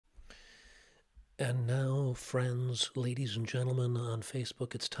And now, friends, ladies and gentlemen on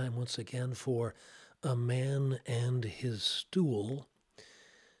Facebook, it's time once again for A Man and His Stool.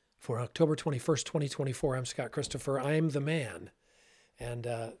 For October 21st, 2024, I'm Scott Christopher. I'm the man. And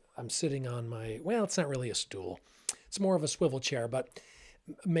I'm sitting on well, it's not really a stool. It's more of a swivel chair, but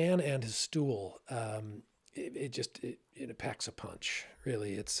Man and His Stool, it packs a punch,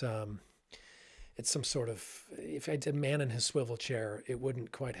 really. It's some sort of, if I did Man and His Swivel Chair, it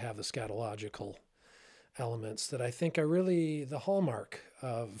wouldn't quite have the scatological elements that I think are really the hallmark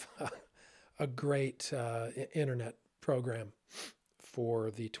of a great internet program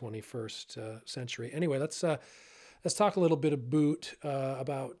for the 21st century. Anyway, let's talk a little bit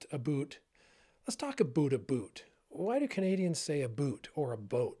about a boot. Let's talk a boot. Why do Canadians say a boot or a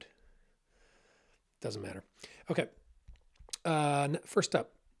boat? Doesn't matter. Okay. First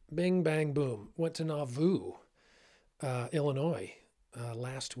up, bing, bang, boom. Went to Nauvoo, Illinois,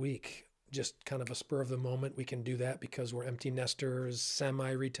 last week. Just kind of a spur of the moment. We can do that because we're empty nesters,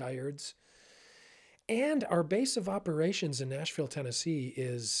 semi-retireds. And our base of operations in Nashville, Tennessee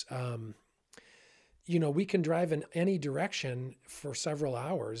is, we can drive in any direction for several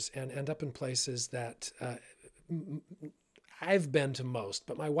hours and end up in places that I've been to most,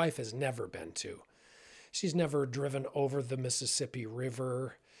 but my wife has never been to. She's never driven over the Mississippi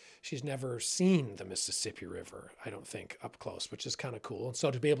River. She's never seen the Mississippi River, I don't think, up close, which is kind of cool. And so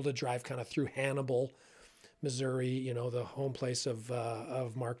to be able to drive kind of through Hannibal, Missouri, the home place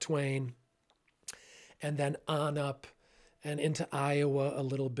of Mark Twain, and then on up and into Iowa a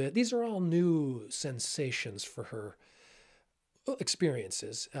little bit. These are all new sensations for her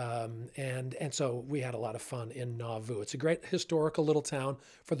experiences. And so we had a lot of fun in Nauvoo. It's a great historical little town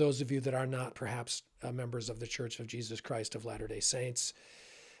for those of you that are not perhaps members of the Church of Jesus Christ of Latter-day Saints.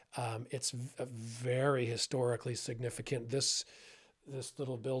 It's very historically significant. This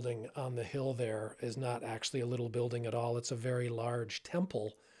little building on the hill there is not actually a little building at all. It's a very large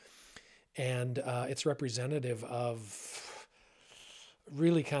temple, and it's representative of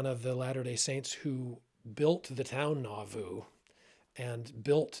really kind of the Latter-day Saints who built the town Nauvoo and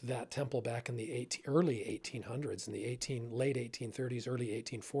built that temple back in the early 1800s, in the late 1830s, early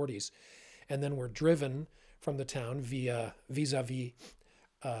 1840s, and then were driven from the town vis-a-vis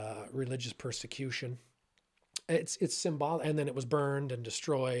religious persecution. It's symbolic, and then it was burned and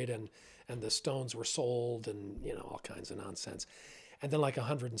destroyed, and the stones were sold, and all kinds of nonsense. And then, like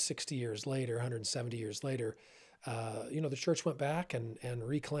 170 years later, the church went back and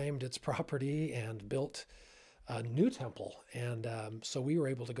reclaimed its property and built a new temple. And so we were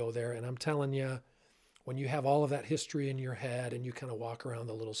able to go there. And I'm telling you, when you have all of that history in your head and you kind of walk around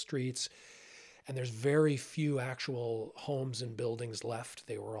the little streets, and there's very few actual homes and buildings left.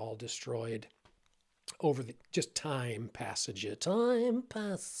 They were all destroyed over just time passages. Time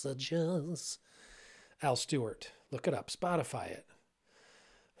passages. Al Stewart. Look it up. Spotify it.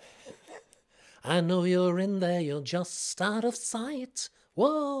 I know you're in there. You're just out of sight.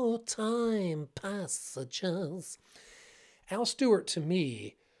 Whoa, time passages. Al Stewart, to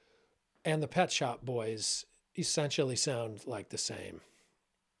me, and the Pet Shop Boys essentially sound like the same.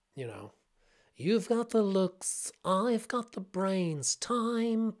 You've got the looks, I've got the brains,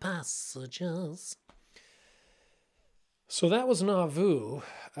 time passages. So that was Nauvoo.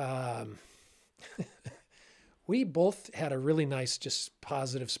 We both had a really nice, just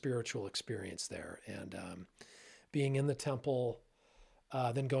positive spiritual experience there. And being in the temple,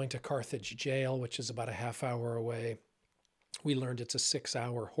 then going to Carthage Jail, which is about a half hour away. We learned it's a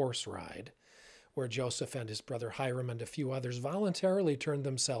 6-hour horse ride where Joseph and his brother Hiram and a few others voluntarily turned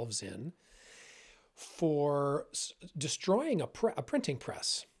themselves in for destroying a printing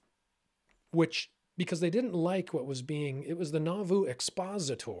press, because they didn't like it was the Nauvoo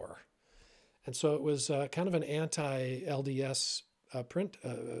Expositor. And so it was kind of an anti-LDS print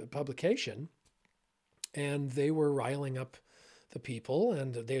publication, and they were riling up the people,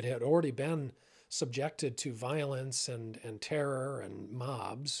 and they had already been subjected to violence and terror and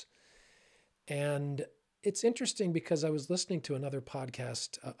mobs. And it's interesting because I was listening to another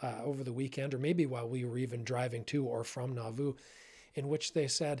podcast over the weekend, or maybe while we were even driving to or from Nauvoo, in which they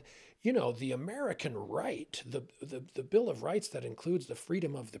said, the American right, the Bill of Rights that includes the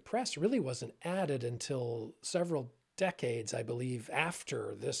freedom of the press really wasn't added until several decades, I believe,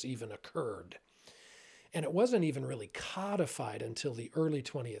 after this even occurred. And it wasn't even really codified until the early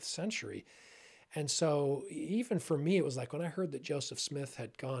 20th century. And so even for me, it was like when I heard that Joseph Smith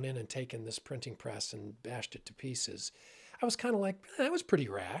had gone in and taken this printing press and bashed it to pieces, I was kind of like, that was pretty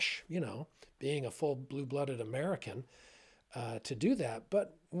rash, being a full blue-blooded American to do that.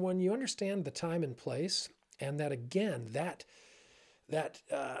 But when you understand the time and place, and that again, that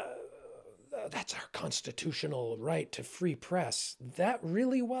that's our constitutional right to free press. That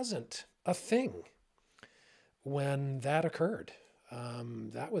really wasn't a thing when that occurred.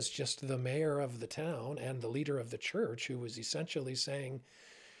 That was just the mayor of the town and the leader of the church who was essentially saying,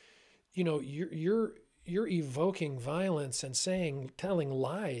 you know, you're evoking violence and telling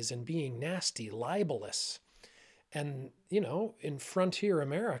lies and being nasty, libelous. And, you know, in frontier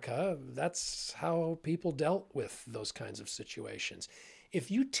America, that's how people dealt with those kinds of situations. If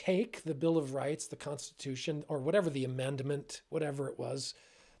you take the Bill of Rights, the Constitution, or whatever the amendment, whatever it was,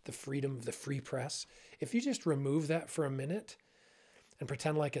 the freedom of the free press, if you just remove that for a minute and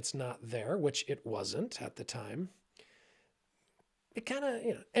pretend like it's not there, which it wasn't at the time, it kind of,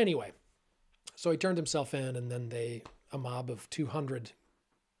 you know, anyway. So he turned himself in, and then a mob of 200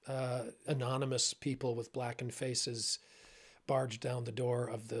 anonymous people with blackened faces barged down the door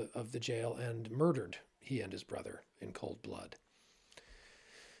of the jail and murdered he and his brother in cold blood.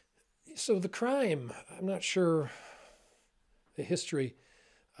 So the crime, I'm not sure the history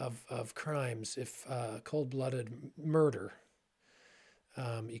of crimes, if cold-blooded murder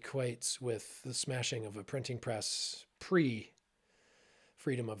equates with the smashing of a printing press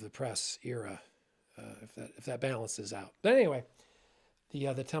pre-freedom of the press era, if that balances out. But anyway,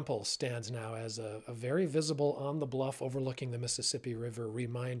 the temple stands now as a very visible on the bluff overlooking the Mississippi River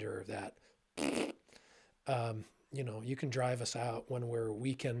reminder that, you know, you can drive us out when we're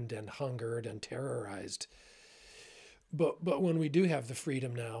weakened and hungered and terrorized. But when we do have the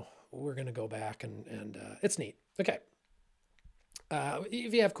freedom now, we're going to go back and it's neat. Okay.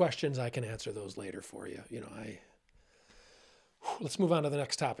 If you have questions, I can answer those later for you. You know, let's move on to the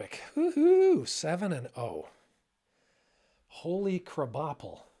next topic. Woohoo! 7-0. Holy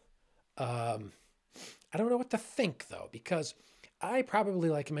crabapple. I don't know what to think, though, because I probably,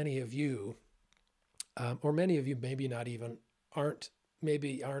 like many of you, or many of you maybe not even aren't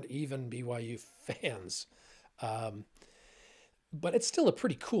even BYU fans. But it's still a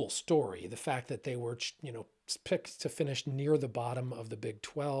pretty cool story. The fact that they were, you know, picked to finish near the bottom of the Big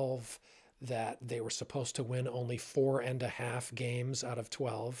 12, that they were supposed to win only 4.5 games out of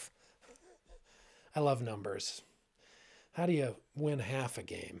 12. I love numbers. How do you win half a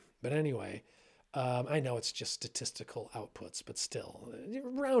game? But anyway, I know it's just statistical outputs, but still,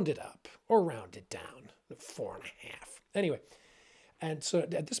 round it up or round it down, 4.5. Anyway, and so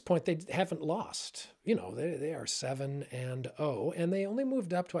at this point, they haven't lost. You know, they are 7-0, and they only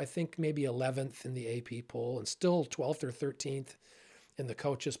moved up to, I think, maybe 11th in the AP poll and still 12th or 13th in the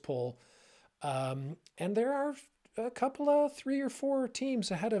coaches poll. And there are a couple of 3 or 4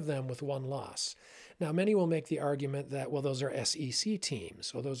 teams ahead of them with 1 loss. Now, many will make the argument that, well, those are SEC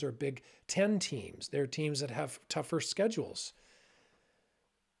teams, or those are Big 10 teams. They're teams that have tougher schedules.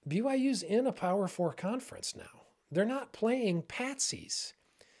 BYU's in a Power 4 conference now. They're not playing patsies.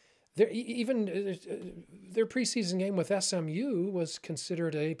 Even their preseason game with SMU was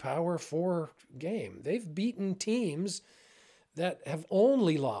considered a Power 4 game. They've beaten teams that have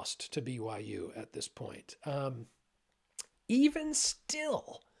only lost to BYU at this point. Even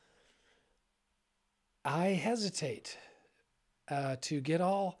still, I hesitate to get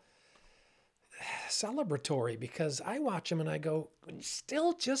all celebratory, because I watch them and I go,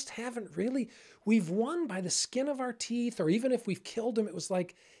 still just haven't really, we've won by the skin of our teeth, or even if we've killed them, it was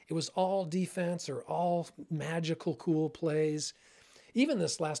like, it was all defense or all magical, cool plays. Even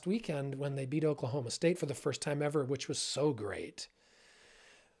this last weekend when they beat Oklahoma State for the first time ever, which was so great.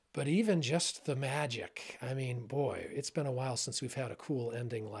 But even just the magic, I mean, boy, it's been a while since we've had a cool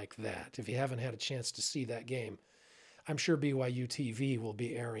ending like that. If you haven't had a chance to see that game, I'm sure BYU TV will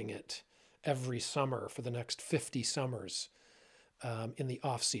be airing it every summer for the next 50 summers in the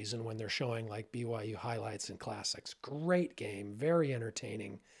off season when they're showing like BYU highlights and classics. Great game, very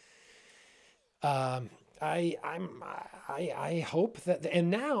entertaining. I hope that,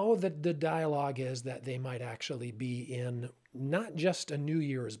 and now that the dialogue is that they might actually be in not just a New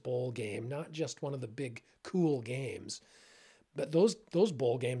Year's bowl game, not just one of the big cool games, but those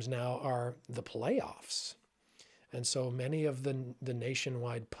bowl games now are the playoffs. And so many of the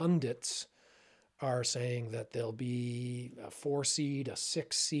nationwide pundits are saying that there'll be a 4 seed, a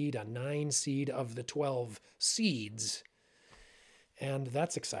 6 seed, a 9 seed of the 12 seeds. And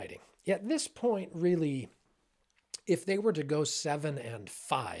that's exciting. At this point, really, if they were to go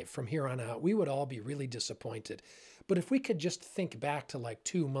 7-5 from here on out, we would all be really disappointed. But if we could just think back to like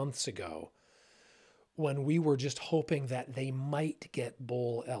 2 months ago, when we were just hoping that they might get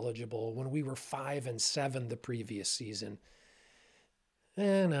bowl eligible, when we were 5-7 the previous season,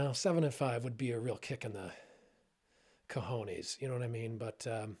 no, 7-5 would be a real kick in the cojones. You know what I mean? But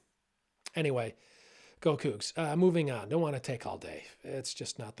anyway, Go Cougs. Moving on. Don't want to take all day. It's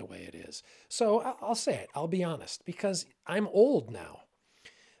just not the way it is. So I'll say it. I'll be honest because I'm old now.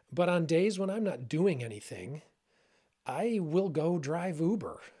 But on days when I'm not doing anything, I will go drive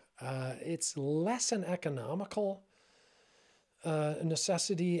Uber. It's less an economical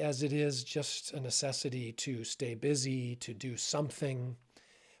necessity as it is just a necessity to stay busy, to do something.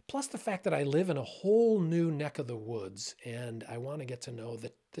 Plus the fact that I live in a whole new neck of the woods and I want to get to know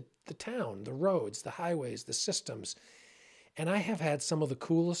the town, the roads, the highways, the systems. And I have had some of the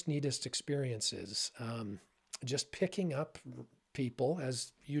coolest, neatest experiences just picking up people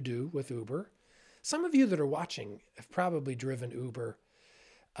as you do with Uber. Some of you that are watching have probably driven Uber.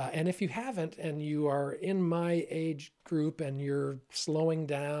 And if you haven't and you are in my age group and you're slowing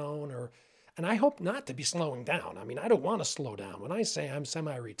down and I hope not to be slowing down. I mean, I don't want to slow down. When I say I'm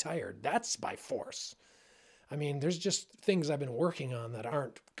semi-retired, that's by force. I mean, there's just things I've been working on that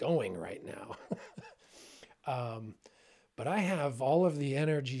aren't going right now. But I have all of the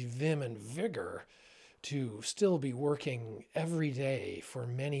energy, vim, and vigor to still be working every day for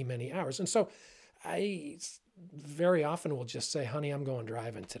many, many hours. And so I very often will just say, honey, I'm going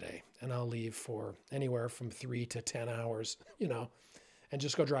driving today. And I'll leave for anywhere from 3 to 10 hours, and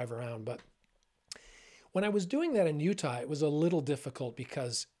just go drive around. But when I was doing that in Utah, it was a little difficult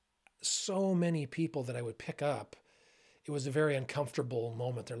because so many people that I would pick up, it was a very uncomfortable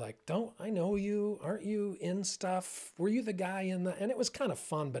moment. They're like, don't I know you? Aren't you in stuff? Were you the guy in the... And it was kind of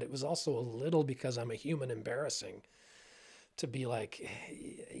fun, but it was also a little, because I'm a human, embarrassing to be like,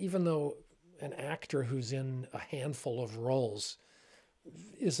 even though an actor who's in a handful of roles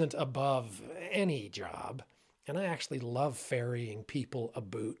isn't above any job, and I actually love ferrying people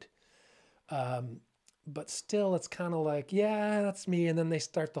about, but still it's kind of like, yeah, that's me. And then they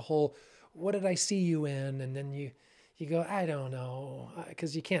start the whole, what did I see you in? And then you go, I don't know,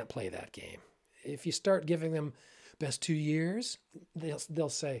 because you can't play that game. If you start giving them best 2 years, they'll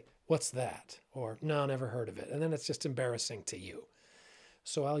say, what's that? Or no, never heard of it. And then it's just embarrassing to you.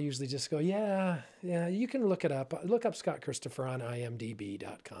 So I'll usually just go, yeah, you can look it up. Look up Scott Christopher on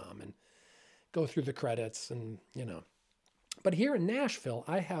imdb.com and go through the credits and, But here in Nashville,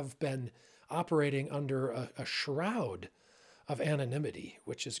 I have been operating under a shroud of anonymity,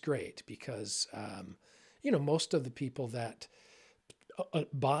 which is great because, most of the people that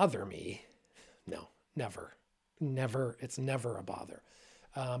bother me, no, never, it's never a bother.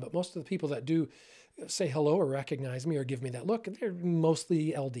 But most of the people that do say hello or recognize me or give me that look, they're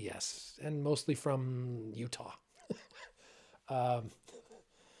mostly LDS and mostly from Utah.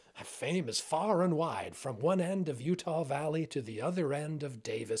 Fame is far and wide from one end of Utah Valley to the other end of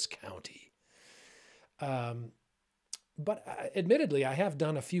Davis County. But admittedly, I have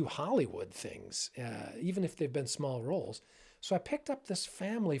done a few Hollywood things, even if they've been small roles. So I picked up this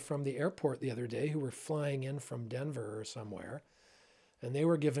family from the airport the other day who were flying in from Denver or somewhere. And they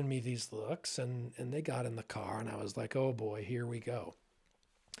were giving me these looks and they got in the car and I was like, oh boy, here we go.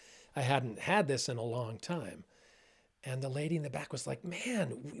 I hadn't had this in a long time. And the lady in the back was like,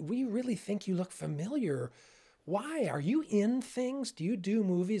 man, we really think you look familiar. Why? Are you in things? Do you do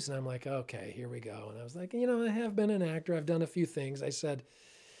movies? And I'm like, okay, here we go. And I was like, I have been an actor. I've done a few things. I said,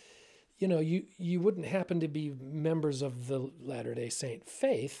 you wouldn't happen to be members of the Latter-day Saint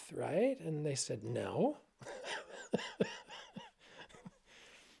faith, right? And they said, no.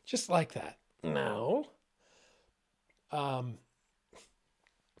 Just like that. No. And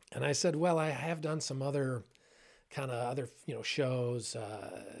I said, well, I have done some other shows,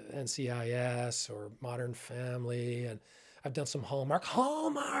 NCIS or Modern Family, and I've done some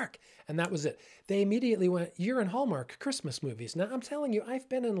Hallmark, and that was it. They immediately went, you're in Hallmark Christmas movies. Now, I'm telling you, I've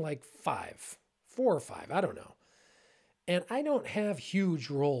been in like 4 or 5, I don't know. And I don't have huge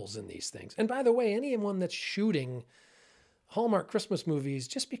roles in these things. And by the way, anyone that's shooting Hallmark Christmas movies,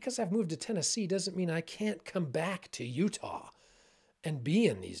 just because I've moved to Tennessee doesn't mean I can't come back to Utah and be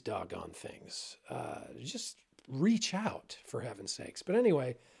in these doggone things. Just reach out, for heaven's sakes. But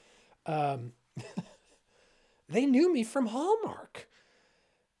anyway, they knew me from Hallmark.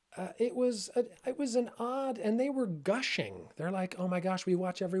 It was an odd, and they were gushing. They're like, oh my gosh, we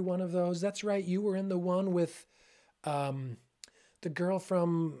watch every one of those. That's right, you were in the one with the girl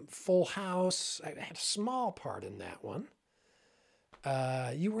from Full House. I had a small part in that one.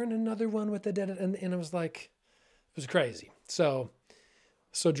 You were in another one with the dead, and it was like, it was crazy. So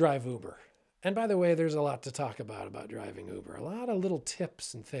drive Uber. And by the way, there's a lot to talk about driving Uber. A lot of little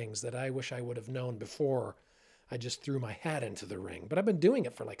tips and things that I wish I would have known before I just threw my hat into the ring. But I've been doing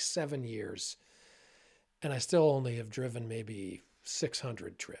it for like 7 years, and I still only have driven maybe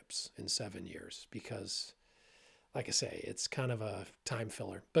 600 trips in 7 years because, like I say, it's kind of a time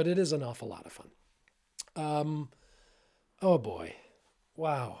filler, but it is an awful lot of fun. Um, oh boy.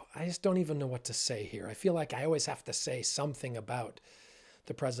 Wow. I just don't even know what to say here. I feel like I always have to say something about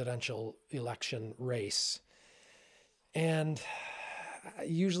the presidential election race. And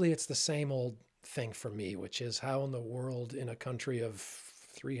usually it's the same old thing for me, which is how in the world in a country of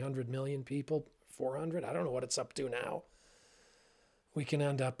 300 million people, 400, I don't know what it's up to now, we can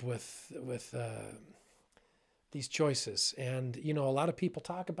end up with these choices. And you know, a lot of people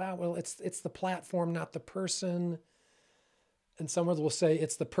talk about, well, it's the platform, not the person. And some will say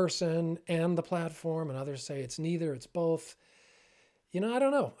it's the person and the platform, and others say it's neither, it's both. You know, I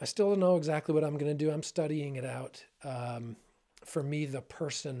don't know. I still don't know exactly what I'm going to do. I'm studying it out. For me, the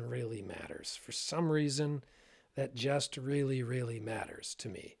person really matters. For some reason, that just really, really matters to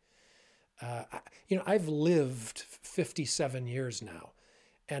me. You know, I've lived 57 years now,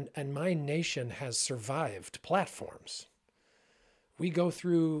 and my nation has survived platforms. We go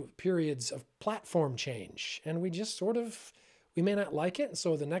through periods of platform change, and we just sort of, we may not like it. And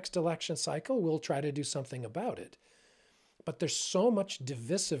so the next election cycle, we'll try to do something about it. But there's so much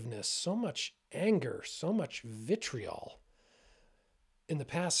divisiveness, so much anger, so much vitriol in the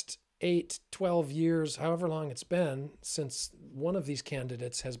past 8, 12 years, however long it's been since one of these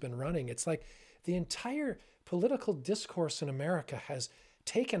candidates has been running. It's like the entire political discourse in America has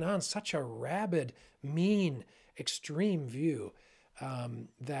taken on such a rabid, mean, extreme view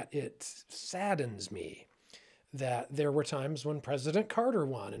that it saddens me that there were times when President Carter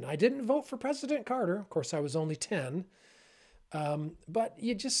won. And I didn't vote for President Carter. Of course, I was only 10. But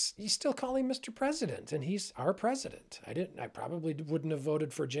you still call him Mr. President, and he's our president. I probably wouldn't have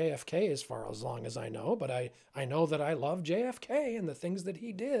voted for JFK as long as I know, but I know that I love JFK and the things that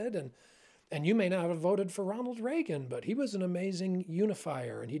he did. And you may not have voted for Ronald Reagan, but he was an amazing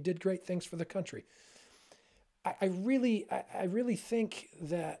unifier and he did great things for the country. I really think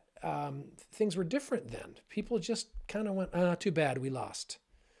that things were different then. People just kind of went, too bad we lost.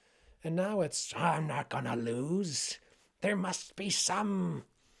 And now it's, I'm not going to lose. There must be some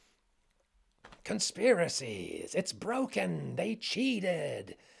conspiracies. It's broken. They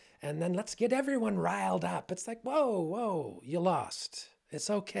cheated. And then let's get everyone riled up. It's like, whoa, you lost.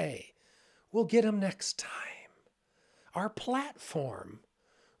 It's okay. We'll get them next time. Our platform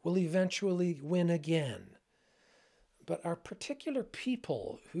will eventually win again. But our particular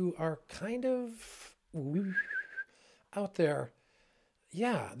people who are kind of out there,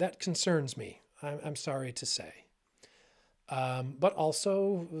 yeah, that concerns me. I'm sorry to say. But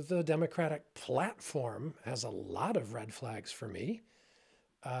also the Democratic platform has a lot of red flags for me.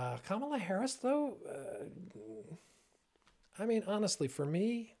 Kamala Harris, though, I mean, honestly, for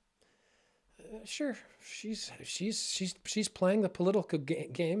me, sure, she's playing the political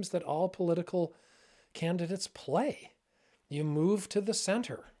games that all political candidates play. You move to the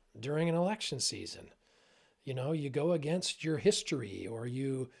center during an election season. You know, you go against your history, or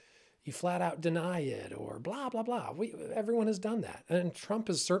you flat out deny it, or blah, blah, blah. Everyone has done that. And Trump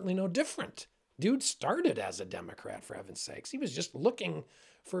is certainly no different. Dude started as a Democrat, for heaven's sakes. He was just looking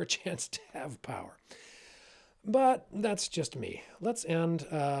for a chance to have power. But that's just me. Let's end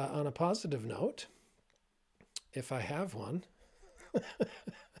on a positive note, if I have one.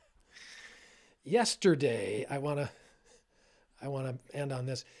 Yesterday, I want to end on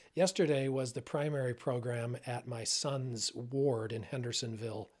this. Yesterday was the primary program at my son's ward in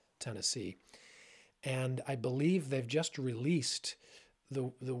Hendersonville, Tennessee. And I believe they've just released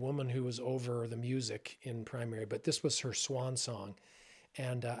the woman who was over the music in primary, but this was her swan song.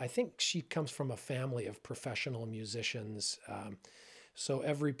 And I think she comes from a family of professional musicians. So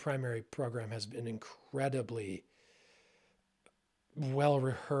every primary program has been incredibly well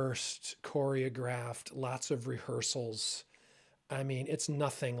rehearsed, choreographed, lots of rehearsals. I mean, it's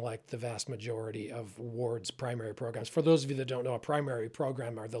nothing like the vast majority of Ward's primary programs. For those of you that don't know, a primary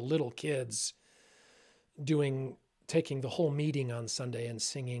program are the little kids taking the whole meeting on Sunday and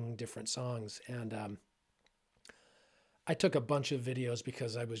singing different songs. And I took a bunch of videos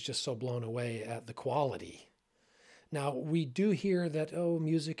because I was just so blown away at the quality. Now, we do hear that,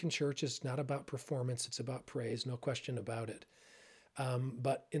 music in church is not about performance, it's about praise, no question about it.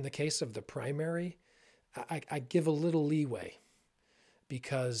 But in the case of the primary, I give a little leeway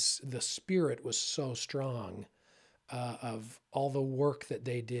because the spirit was so strong of all the work that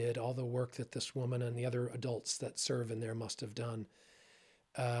they did, all the work that this woman and the other adults that serve in there must have done,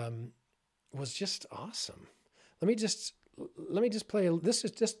 was just awesome. Let me just play.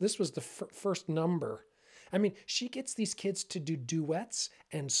 This was the first number. I mean, she gets these kids to do duets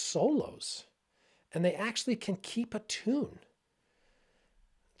and solos, and they actually can keep a tune.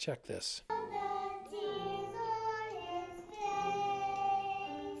 Check this.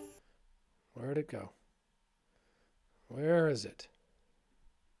 Where'd it go? Where is it?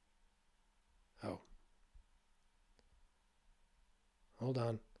 Oh, hold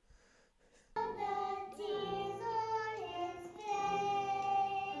on.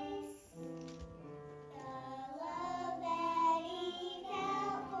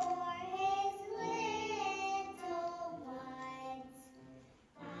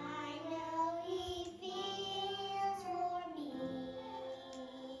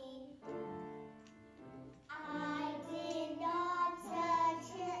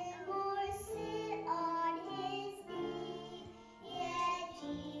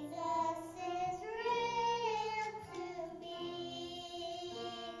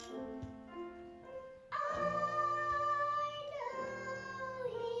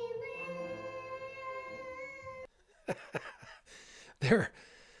 They're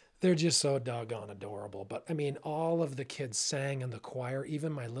they're just so doggone adorable. But I mean, all of the kids sang in the choir,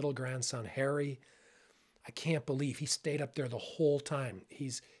 even my little grandson Harry. I can't believe he stayed up there the whole time.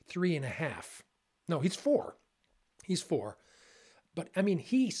 He's 3.5. No, he's 4. He's 4. But I mean,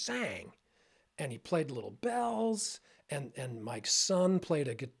 he sang and he played little bells, and my son played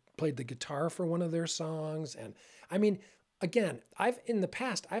the guitar for one of their songs. And I mean, again, I've in the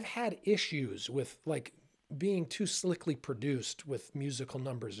past I've had issues with like being too slickly produced with musical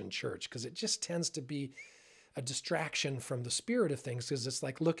numbers in church because it just tends to be a distraction from the spirit of things because it's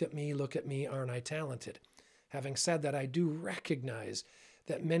like, look at me, aren't I talented? Having said that, I do recognize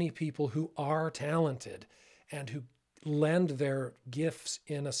that many people who are talented and who lend their gifts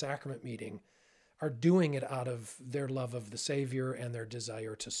in a sacrament meeting are doing it out of their love of the Savior and their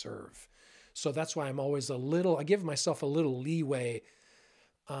desire to serve. So that's why I'm always I give myself a little leeway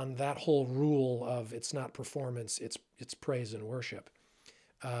on that whole rule of it's not performance, it's praise and worship.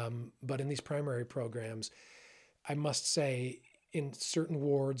 But in these primary programs, I must say, in certain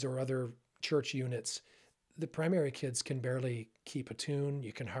wards or other church units, the primary kids can barely keep a tune.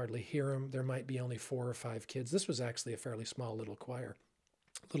 You can hardly hear them. There might be only 4 or 5 kids. This was actually a fairly small little choir,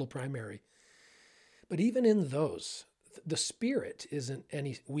 little primary. But even in those, the spirit isn't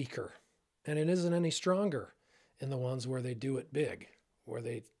any weaker, and it isn't any stronger in the ones where they do it big, where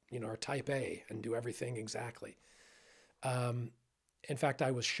they are type A and do everything exactly. In fact,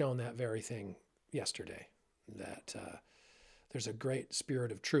 I was shown that very thing yesterday, that there's a great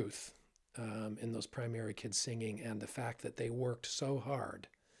spirit of truth in those primary kids singing, and the fact that they worked so hard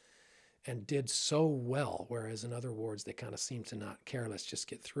and did so well, whereas in other wards they kind of seem to not care, let's just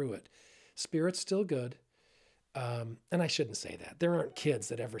get through it. Spirit's still good. And I shouldn't say that. There aren't kids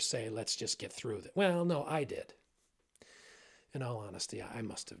that ever say, let's just get through it. Well, no, I did. In all honesty, I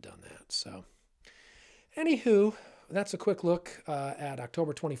must have done that. So, anywho, that's a quick look at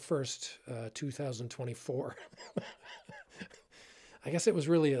October 21st, 2024. I guess it was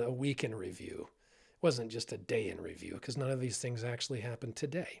really a week in review. It wasn't just a day in review, because none of these things actually happened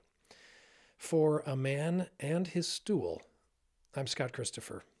today. For a man and his stool, I'm Scott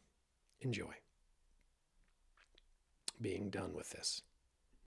Christopher. Enjoy being done with this.